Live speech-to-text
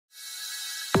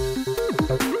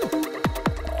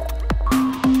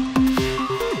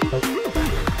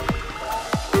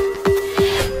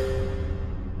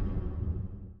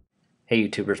Hey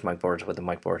YouTubers, Mike Boards with the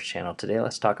Mike Boards channel. Today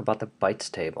let's talk about the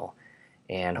bytes table,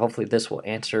 and hopefully this will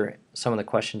answer some of the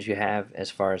questions you have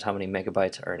as far as how many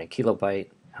megabytes are in a kilobyte,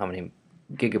 how many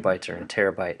gigabytes are in a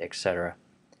terabyte, etc.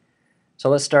 So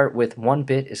let's start with 1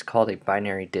 bit is called a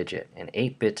binary digit, and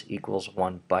 8 bits equals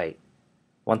 1 byte.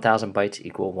 1000 bytes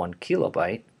equal 1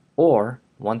 kilobyte, or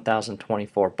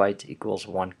 1024 bytes equals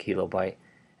 1 kilobyte,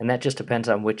 and that just depends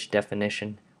on which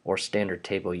definition or standard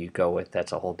table you go with.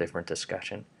 That's a whole different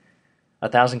discussion.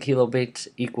 1000 kilobytes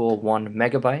equal 1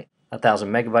 megabyte, 1000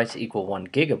 megabytes equal 1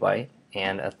 gigabyte,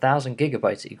 and 1000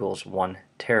 gigabytes equals 1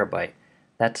 terabyte.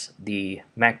 That's the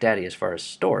MacDaddy as far as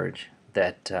storage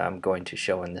that I'm going to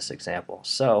show in this example.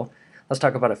 So let's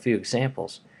talk about a few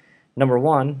examples. Number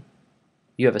one,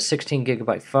 you have a 16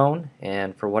 gigabyte phone,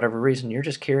 and for whatever reason you're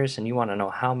just curious and you want to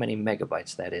know how many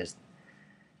megabytes that is.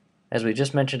 As we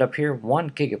just mentioned up here,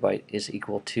 1 gigabyte is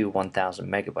equal to 1000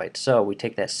 megabytes. So we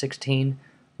take that 16,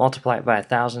 multiply it by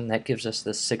 1000, that gives us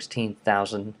the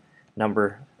 16,000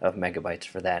 number of megabytes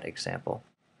for that example.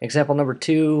 Example number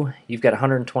 2, you've got a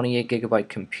 128 gigabyte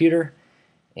computer,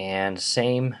 and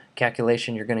same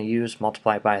calculation you're going to use,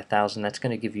 multiply it by 1000, that's going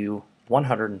to give you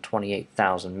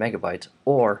 128,000 megabytes,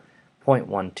 or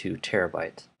 0.12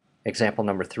 terabytes. Example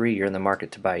number 3, you're in the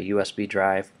market to buy a USB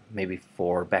drive, maybe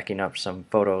for backing up some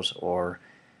photos or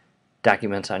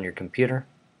documents on your computer,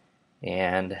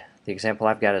 and the example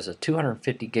I've got is a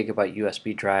 250 gigabyte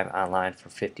USB drive online for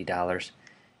 $50,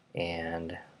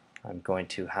 and I'm going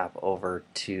to hop over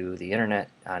to the internet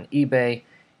on eBay.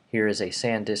 Here is a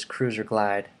SanDisk Cruiser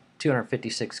Glide,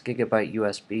 256 gigabyte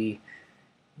USB,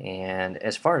 and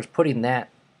as far as putting that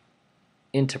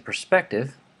into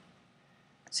perspective,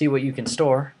 see what you can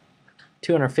store.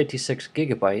 256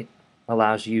 gigabyte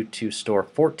allows you to store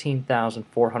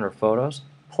 14,400 photos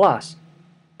plus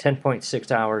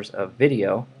 10.6 hours of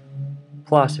video,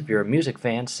 plus, if you're a music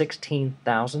fan,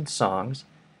 16,000 songs,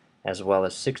 as well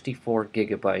as 64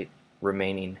 gigabyte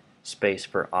remaining space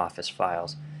for office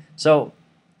files. So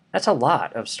that's a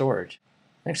lot of storage.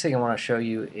 Next thing I want to show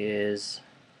you is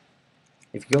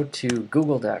if you go to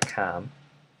google.com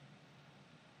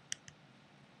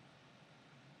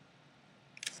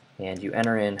and you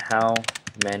enter in how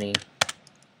many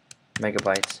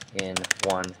megabytes in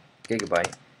 1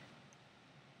 gigabyte,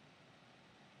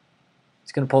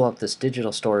 it's going to pull up this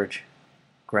digital storage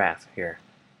graph here,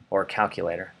 or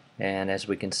calculator. And as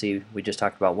we can see, we just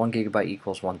talked about 1 gigabyte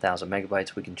equals 1000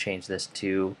 megabytes. We can change this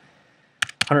to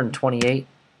 128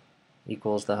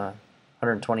 equals the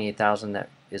 128,000. That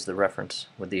is the reference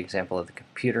with the example of the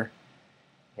computer,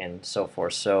 and so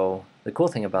forth. So the cool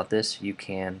thing about this, you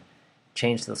can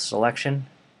change the selection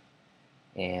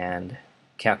and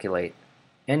calculate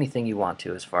anything you want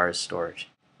to as far as storage.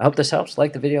 I hope this helps.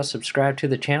 Like the video, subscribe to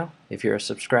the channel. If you're a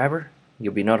subscriber,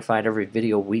 you'll be notified every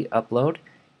video we upload.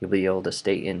 You'll be able to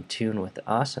stay in tune with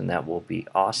us, and that will be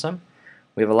awesome.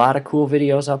 We have a lot of cool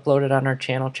videos uploaded on our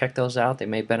channel. Check those out. They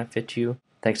may benefit you.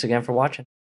 Thanks again for watching.